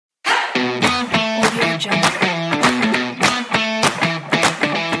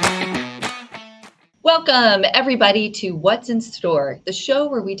Welcome, everybody, to What's in Store, the show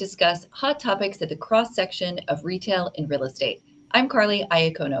where we discuss hot topics at the cross-section of retail and real estate. I'm Carly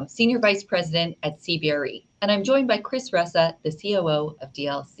Iacono, Senior Vice President at CBRE, and I'm joined by Chris Ressa, the COO of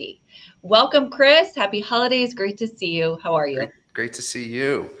DLC. Welcome, Chris. Happy holidays. Great to see you. How are you? Great to see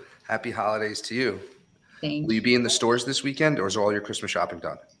you. Happy holidays to you. Thank Will you be in the stores this weekend, or is all your Christmas shopping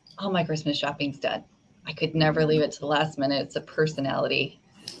done? All my Christmas shopping's done. I could never leave it to the last minute. It's a personality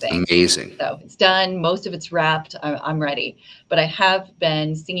thing. Amazing. So it's done. Most of it's wrapped. I'm ready. But I have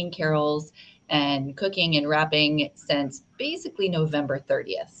been singing carols and cooking and wrapping since basically November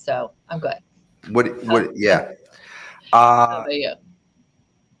 30th. So I'm good. Yeah. How about you?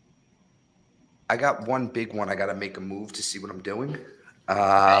 I got one big one. I got to make a move to see what I'm doing.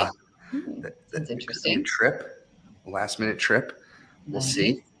 That's That's interesting. Last minute trip. We'll Nice.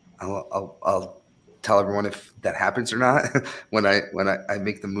 see. I'll tell everyone if that happens or not when I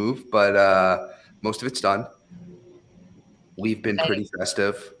make the move. But most of it's done. We've been pretty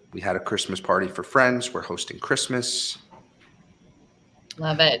festive. We had a Christmas party for friends. We're hosting Christmas.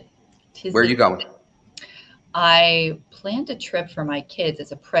 Love it. Where are you going? I planned a trip for my kids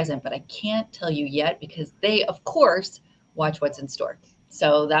as a present, but I can't tell you yet because they, of course, watch What's in Store.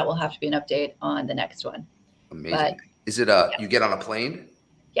 So that will have to be an update on the next one. Amazing. But, is it you get on a plane?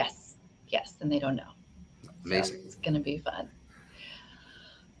 Yes, and they don't know. Amazing. So it's going to be fun.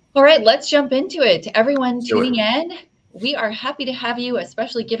 All right, let's jump into it. To everyone tuning in, we are happy to have you,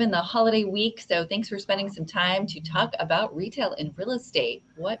 especially given the holiday week. So thanks for spending some time to talk about retail and real estate.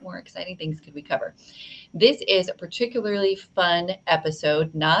 What more exciting things could we cover? This is a particularly fun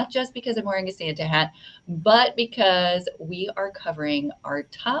episode, not just because I'm wearing a Santa hat, but because we are covering our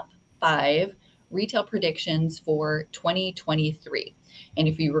top 5 retail predictions for 2023. And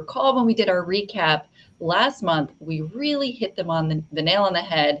if you recall, when we did our recap last month, we really hit them on the nail on the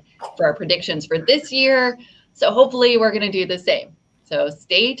head for our predictions for this year. So hopefully we're going to do the same. So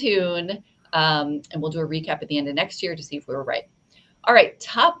stay tuned, and we'll do a recap at the end of next year to see if we were right. All right,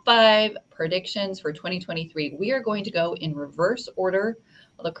 top 5 predictions for 2023. We are going to go in reverse order.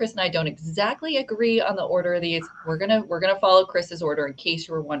 Although Chris and I don't exactly agree on the order of these, we're gonna follow Chris's order in case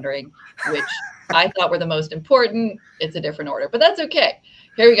you were wondering which I thought were the most important. It's a different order, but that's okay.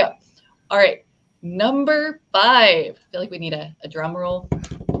 Here we go. All right, number 5. I feel like we need a drum roll.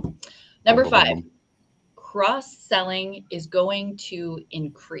 Number 5, cross-selling is going to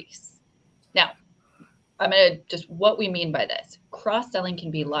increase. Now, I'm going to just what we mean by this. Cross-selling can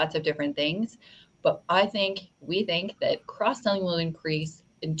be lots of different things, but we think that cross-selling will increase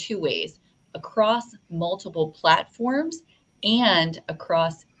in 2 ways: across multiple platforms and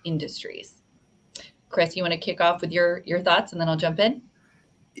across industries. Chris, you want to kick off with your thoughts and then I'll jump in?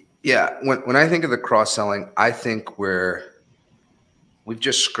 Yeah, when I think of the cross-selling, I think we've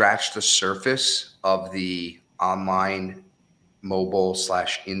just scratched the surface of the online, mobile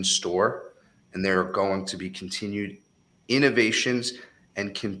 / in-store, and there are going to be continued innovations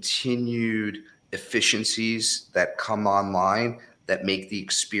and continued efficiencies that come online that make the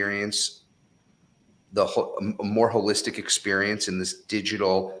experience a more holistic experience in this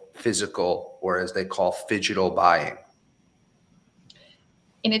digital, physical, or as they call phygital buying.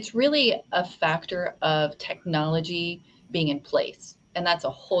 And it's really a factor of technology being in place. And that's a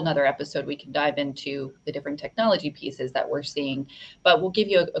whole nother episode. We can dive into the different technology pieces that we're seeing. But we'll give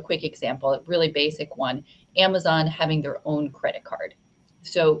you a quick example, a really basic one: Amazon having their own credit card.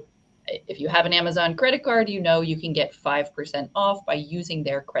 So if you have an Amazon credit card, you know you can get 5% off by using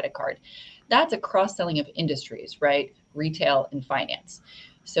their credit card. That's a cross-selling of industries, right? Retail and finance.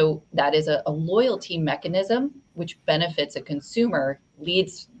 So that is a loyalty mechanism which benefits a consumer,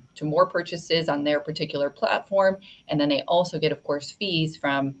 leads to more purchases on their particular platform. And then they also get, of course, fees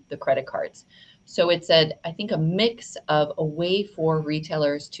from the credit cards. So it's I think a mix of a way for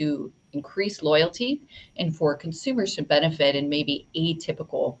retailers to increase loyalty and for consumers to benefit in maybe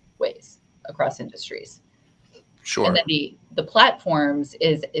atypical ways across industries. Sure. And then the platforms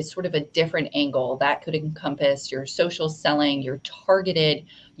is sort of a different angle that could encompass your social selling, your targeted,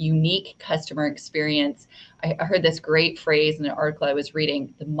 unique customer experience. I heard this great phrase in an article I was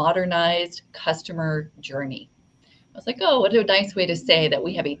reading: the modernized customer journey. I was like, oh, what a nice way to say that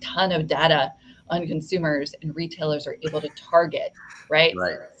we have a ton of data on consumers and retailers are able to target, right?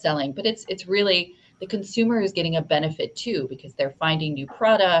 Selling. But it's really the consumer is getting a benefit too, because they're finding new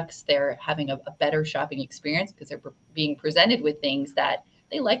products, they're having a better shopping experience because they're being presented with things that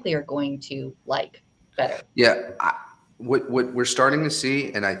they likely are going to like better. Yeah. What we're starting to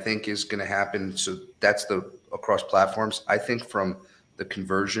see, and I think is going to happen, so that's the across platforms. I think from the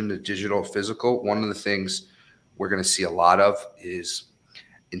conversion to digital physical, one of the things we're going to see a lot of is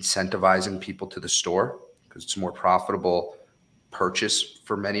incentivizing people to the store because it's a more profitable purchase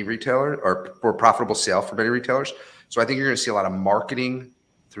for many retailers or more profitable sale for many retailers. So I think you're going to see a lot of marketing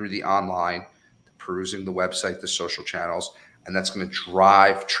through the online, perusing the website, the social channels, and that's going to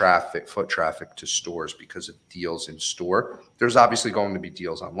drive traffic, foot traffic to stores because of deals in store. There's obviously going to be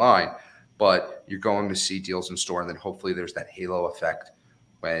deals online, but you're going to see deals in store. And then hopefully there's that halo effect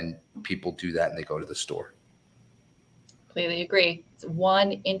when people do that and they go to the store. Completely agree. It's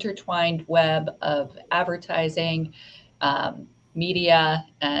one intertwined web of advertising, media,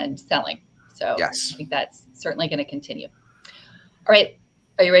 and selling. So yes. I think that's certainly going to continue. All right.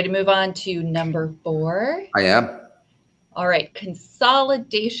 Are you ready to move on to number 4? I am. All right.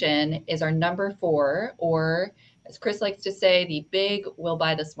 Consolidation is our number 4, or as Chris likes to say, the big will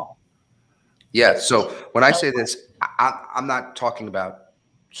buy the small. Yeah. So when I say this, I'm not talking about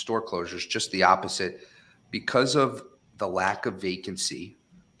store closures, just the opposite. Because of the lack of vacancy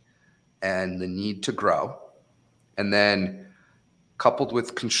and the need to grow, and then coupled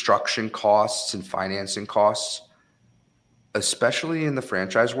with construction costs and financing costs, especially in the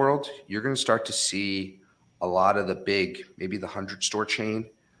franchise world, you're going to start to see a lot of the big, maybe the 100-store chain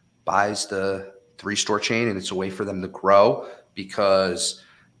buys the 3-store chain, and it's a way for them to grow because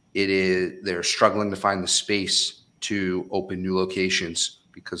they're struggling to find the space to open new locations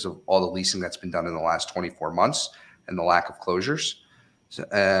because of all the leasing that's been done in the last 24 months and the lack of closures.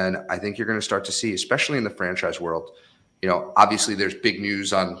 And I think you're going to start to see, especially in the franchise world, obviously there's big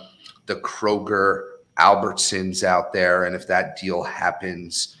news on the Kroger Albertsons out there. And if that deal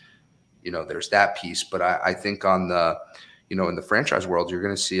happens, there's that piece. But I think on the, in the franchise world, you're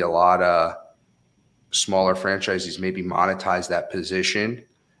going to see a lot of smaller franchisees maybe monetize that position,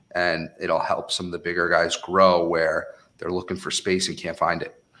 and it'll help some of the bigger guys grow where they're looking for space and can't find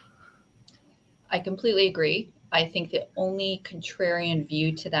it. I completely agree. I think the only contrarian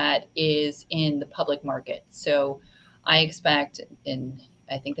view to that is in the public market. So I expect, and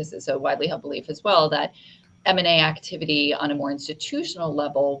I think this is a widely held belief as well, that M&A activity on a more institutional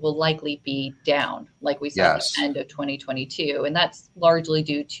level will likely be down, like we saw at the end of 2022. And that's largely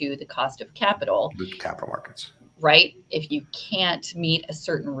due to the cost of capital. The capital markets. Right? If you can't meet a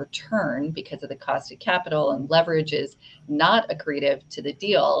certain return because of the cost of capital and leverage is not accretive to the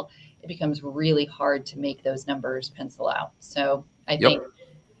deal, it becomes really hard to make those numbers pencil out. So I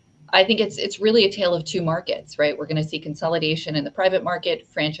think it's really a tale of two markets, right? We're going to see consolidation in the private market,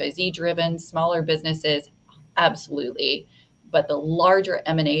 franchisee driven, smaller businesses, absolutely. But the larger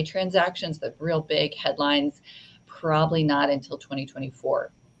M&A transactions, the real big headlines, probably not until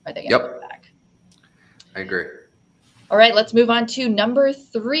 2024 are they going to come back. I agree. All right, let's move on to number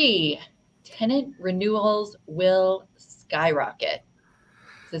 3. Tenant renewals will skyrocket.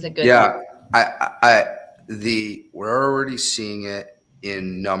 This is a good one. We're already seeing it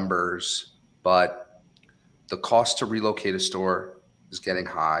in numbers, but the cost to relocate a store is getting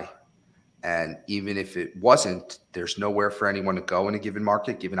high. And even if it wasn't, there's nowhere for anyone to go in a given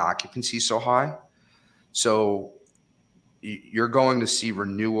market, given occupancy so high. So you're going to see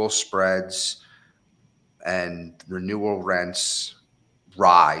renewal spreads and renewal rents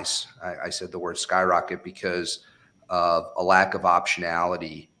rise. I said the word skyrocket because of a lack of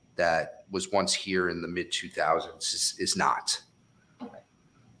optionality that was once here in the mid-2000s is not.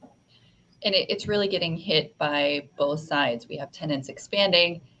 And it's really getting hit by both sides. We have tenants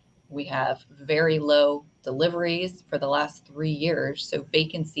expanding. We have very low deliveries for the last 3 years. So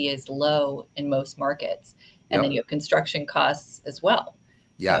vacancy is low in most markets. And then you have construction costs as well.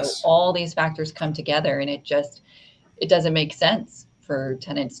 Yes. So all these factors come together, and it doesn't make sense for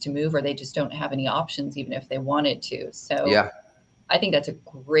tenants to move, or they just don't have any options, even if they wanted to. So I think that's a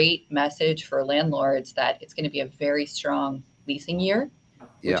great message for landlords that it's going to be a very strong leasing year,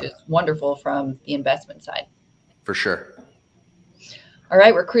 which is wonderful from the investment side. For sure. All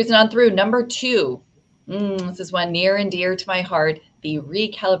right, we're cruising on through number 2. This is one near and dear to my heart, the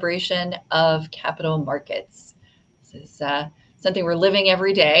recalibration of capital markets. This is something we're living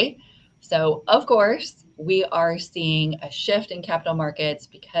every day. So, of course, we are seeing a shift in capital markets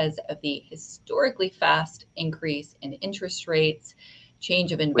because of the historically fast increase in interest rates,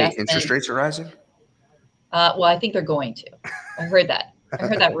 change of investment. Wait, interest rates are rising? Well, I think they're going to. I heard that. I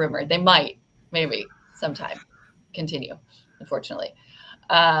heard that rumor. They might, maybe, sometime continue, unfortunately.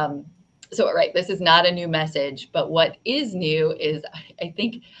 This is not a new message, but what is new is I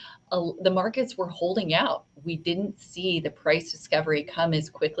think the markets were holding out. We didn't see the price discovery come as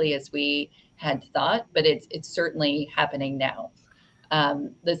quickly as we had thought, but it's certainly happening now.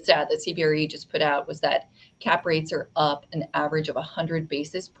 The stat that CBRE just put out was that cap rates are up an average of 100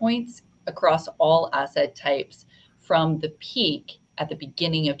 basis points across all asset types from the peak at the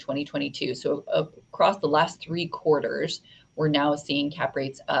beginning of 2022. So across the last 3 quarters, we're now seeing cap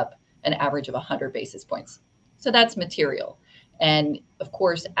rates up an average of 100 basis points. So that's material. And of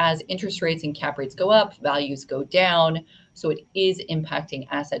course, as interest rates and cap rates go up, values go down. So it is impacting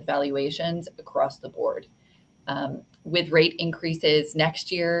asset valuations across the board. With rate increases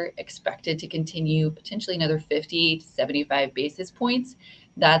next year expected to continue, potentially another 50 to 75 basis points,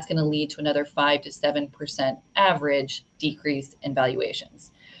 that's going to lead to another 5 to 7% average decrease in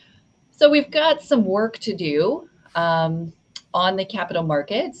valuations. So we've got some work to do on the capital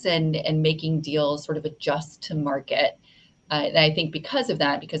markets and making deals sort of adjust to market. And I think because of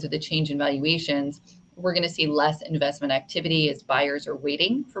that, because of the change in valuations, we're going to see less investment activity as buyers are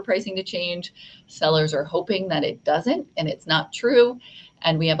waiting for pricing to change. Sellers are hoping that it doesn't, and it's not true.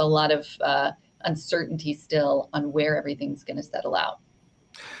 And we have a lot of uncertainty still on where everything's going to settle out.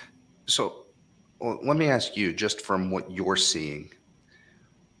 So let me ask you, just from what you're seeing,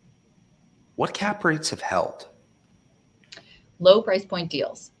 what cap rates have held? Low price point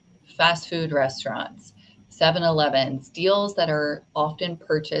deals, fast food restaurants, 7-Elevens, deals that are often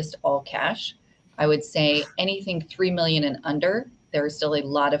purchased all cash. I would say anything 3 million and under, there are still a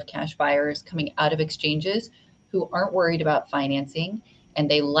lot of cash buyers coming out of exchanges who aren't worried about financing, and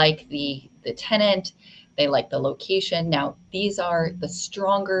they like the tenant, they like the location. Now, these are the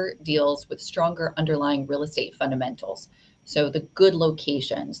stronger deals with stronger underlying real estate fundamentals. So the good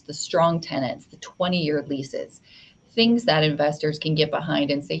locations, the strong tenants, the 20-year leases, things that investors can get behind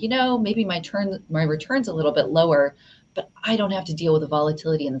and say, maybe my return's a little bit lower, but I don't have to deal with the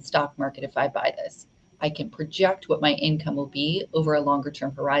volatility in the stock market if I buy this. I can project what my income will be over a longer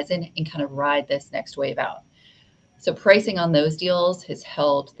term horizon and kind of ride this next wave out. So pricing on those deals has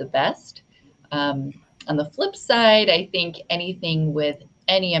held the best. On the flip side, I think anything with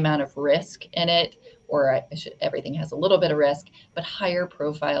any amount of risk in it, or everything has a little bit of risk, but higher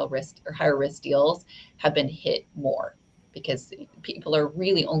profile risk or higher risk deals have been hit more because people are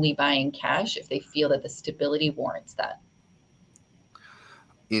really only buying cash if they feel that the stability warrants that.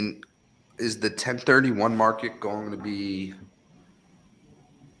 Is the 1031 market going to be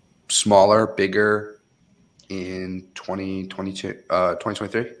smaller, bigger in 2023?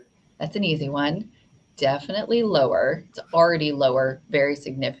 That's an easy one. Definitely lower. It's already lower very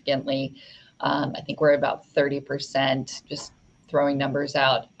significantly. I think we're about 30%, just throwing numbers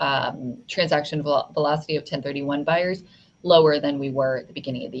out. Transaction velocity of 1031 buyers lower than we were at the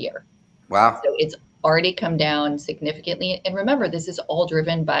beginning of the year. Wow. So it's already come down significantly. And remember, this is all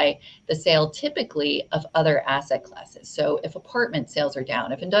driven by the sale typically of other asset classes. So if apartment sales are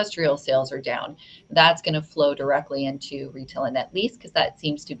down, if industrial sales are down, that's going to flow directly into retail and net lease because that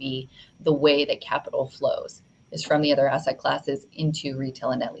seems to be the way that capital flows, is from the other asset classes into retail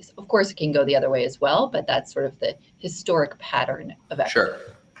and net lease. Of course, it can go the other way as well, but that's sort of the historic pattern of equity. Sure.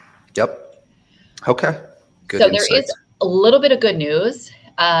 Yep. Okay. Good so insights. There is a little bit of good news.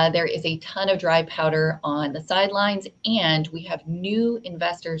 There is a ton of dry powder on the sidelines, and we have new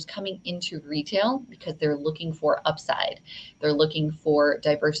investors coming into retail because they're looking for upside. They're looking for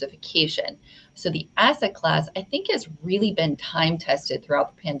diversification. So the asset class, I think, has really been time tested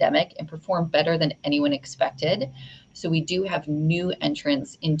throughout the pandemic and performed better than anyone expected. So we do have new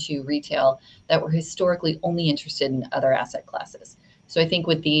entrants into retail that were historically only interested in other asset classes. So I think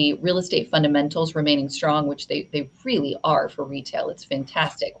with the real estate fundamentals remaining strong, which they really are for retail, it's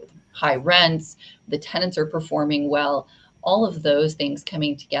fantastic with high rents, the tenants are performing well, all of those things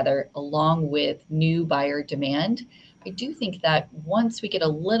coming together along with new buyer demand. I do think that once we get a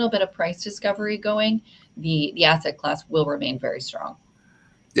little bit of price discovery going, the asset class will remain very strong.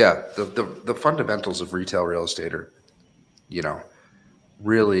 Yeah, the fundamentals of retail real estate are,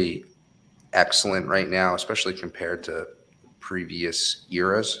 really excellent right now, especially compared to previous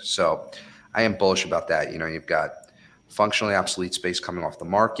eras. So I am bullish about that. You've got functionally obsolete space coming off the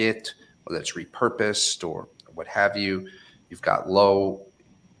market, whether it's repurposed or what have you. You've got new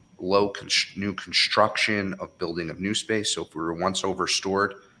construction of building of new space. So if we were once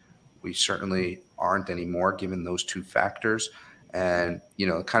overstored, we certainly aren't anymore given those two factors. And,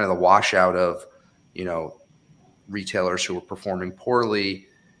 kind of the washout of, retailers who were performing poorly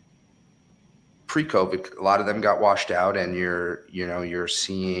pre-COVID, a lot of them got washed out, and you're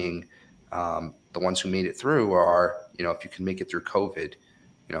seeing the ones who made it through are, if you can make it through COVID,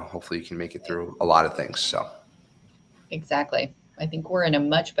 hopefully you can make it through a lot of things. So exactly. I think we're in a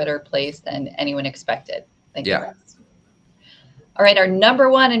much better place than anyone expected. Thank you. All right, our number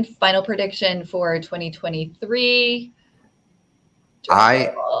one and final prediction for 2023.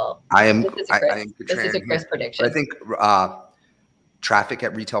 I am This is a contrarian Chris here, prediction. but I think traffic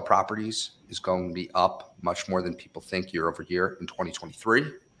at retail properties is going to be up much more than people think year over year in 2023.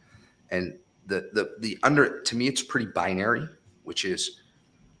 And to me, it's pretty binary, which is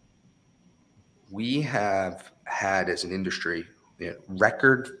we have had as an industry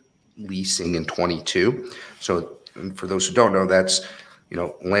record leasing in 22. So for those who don't know, that's,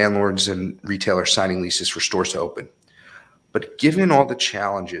 landlords and retailers signing leases for stores to open. But given all the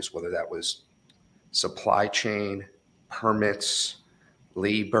challenges, whether that was supply chain, permits,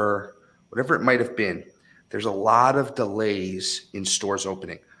 labor, whatever it might have been, there's a lot of delays in stores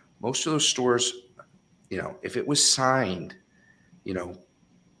opening. Most of those stores, if it was signed,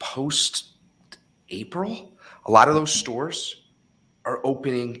 post April, a lot of those stores are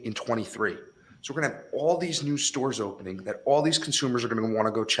opening in 23. So we're going to have all these new stores opening that all these consumers are going to want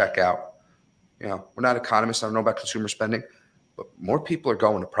to go check out. We're not economists. I don't know about consumer spending, but more people are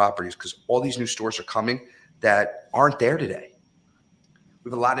going to properties because all these new stores are coming that aren't there today.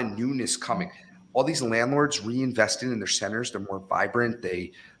 We have a lot of newness coming. All these landlords reinvested in their centers. They're more vibrant.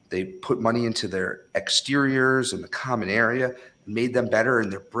 They put money into their exteriors and the common area and made them better.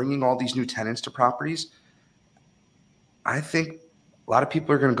 And they're bringing all these new tenants to properties. I think a lot of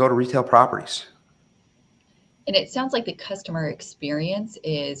people are going to go to retail properties. And it sounds like the customer experience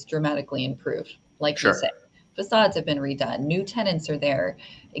is dramatically improved. Like Sure. you said, facades have been redone. New tenants are there.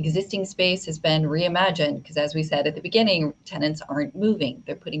 Existing space has been reimagined because, as we said at the beginning, tenants aren't moving.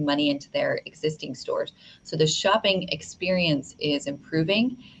 They're putting money into their existing stores. So the shopping experience is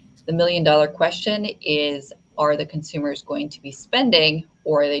improving. The $1 million question is, are the consumers going to be spending,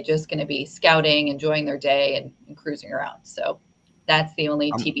 or are they just going to be scouting, enjoying their day and cruising around? So that's the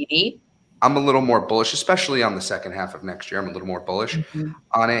only TBD. I'm a little more bullish, especially on the second half of next year. I'm a little more bullish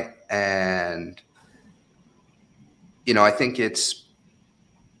on it. And, I think it's,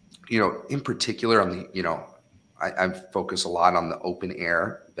 in particular on the, I focus a lot on the open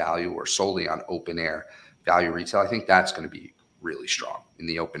air value, or solely on open air value retail. I think that's going to be really strong in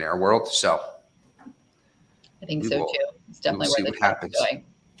the open air world. So I think so too. It's definitely where the traffic's going.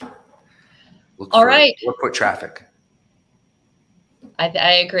 All right. Look for traffic.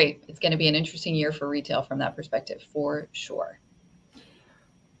 I agree. It's going to be an interesting year for retail from that perspective, for sure.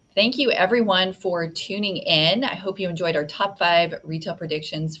 Thank you, everyone, for tuning in. I hope you enjoyed our top 5 retail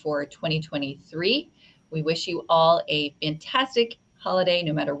predictions for 2023. We wish you all a fantastic holiday,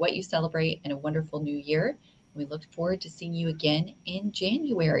 no matter what you celebrate, and a wonderful new year. We look forward to seeing you again in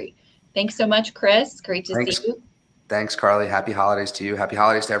January. Thanks so much, Chris. Great to see you. Thanks, Carly. Happy holidays to you. Happy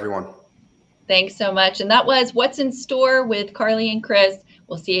holidays to everyone. Thanks so much. And that was What's in Store with Carly and Chris.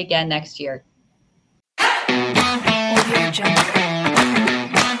 We'll see you again next year.